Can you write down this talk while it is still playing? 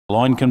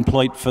Line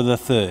complete for the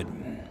third.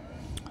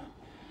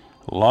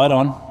 Light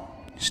on.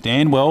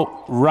 Stand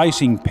well,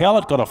 racing.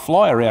 Pallet got a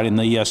flyer out in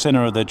the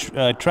centre of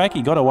the track.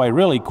 He got away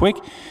really quick.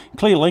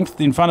 Clear length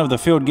in front of the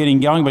field getting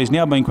going, but he's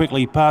now been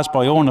quickly passed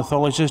by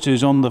Ornithologist,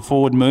 who's on the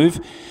forward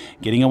move.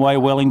 Getting away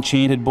well,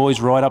 Enchanted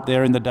Boys right up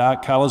there in the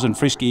dark colours, and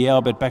Frisky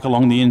Albert back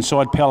along the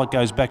inside. Pallet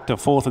goes back to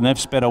fourth, and they've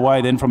sped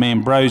away then from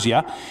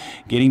Ambrosia.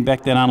 Getting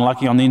back then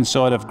Unlucky on the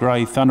inside of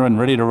Grey Thunder, and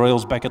Ready to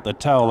Reel's back at the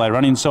tail. They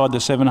run inside the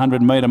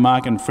 700 metre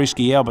mark, and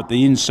Frisky Albert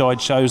the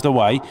inside shows the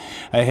way.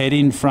 Ahead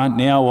in front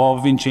now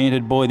of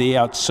Enchanted Boy the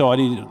outside.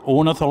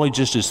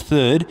 Ornithologist is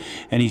third,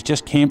 and he's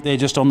just camped there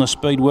just on the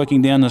speed,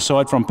 working down the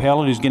side from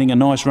Pallet, who's getting a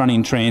nice run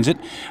in transit.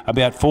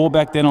 About four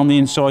back then on the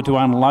inside to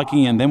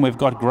Unlucky, and then we've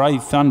got Grey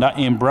Thunder,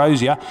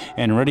 Ambrosia,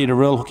 and Ready to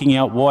Reel hooking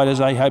out wide as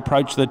they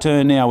approach the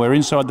turn now. We're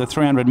inside the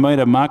 300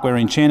 metre mark where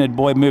Enchanted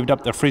Boy moved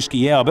up to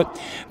Frisky Albert.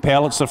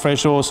 Pallet's the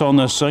fresh horse on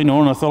the scene.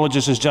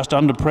 Ornithologist is just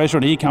under pressure,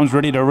 and here comes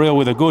Ready to Reel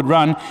with a good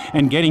run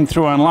and getting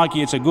through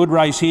Unlucky. It's a good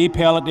race here.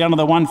 Pallet down to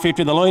the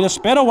 150, the leader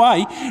sped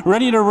away.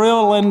 Ready to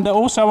Reel and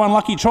also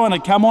Unlucky trying to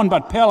come on,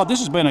 but Pallet, this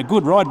has been a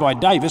good ride by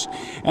Davis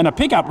and a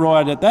pickup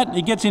ride at that.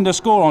 He gets into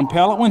score on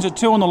Pallet, wins at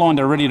 2 on the line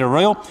to Ready to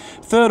Reel.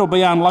 Third will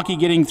be Unlucky,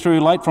 getting through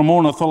late from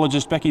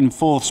Ornithologist back in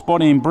fourth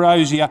spot.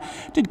 Ambrosia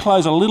did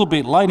close a little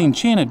bit late.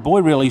 Enchanted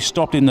Boy really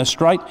stopped in the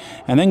straight,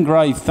 and then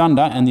Grey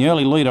Thunder and the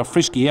early leader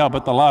Frisky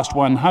Albert, the last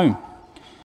one home.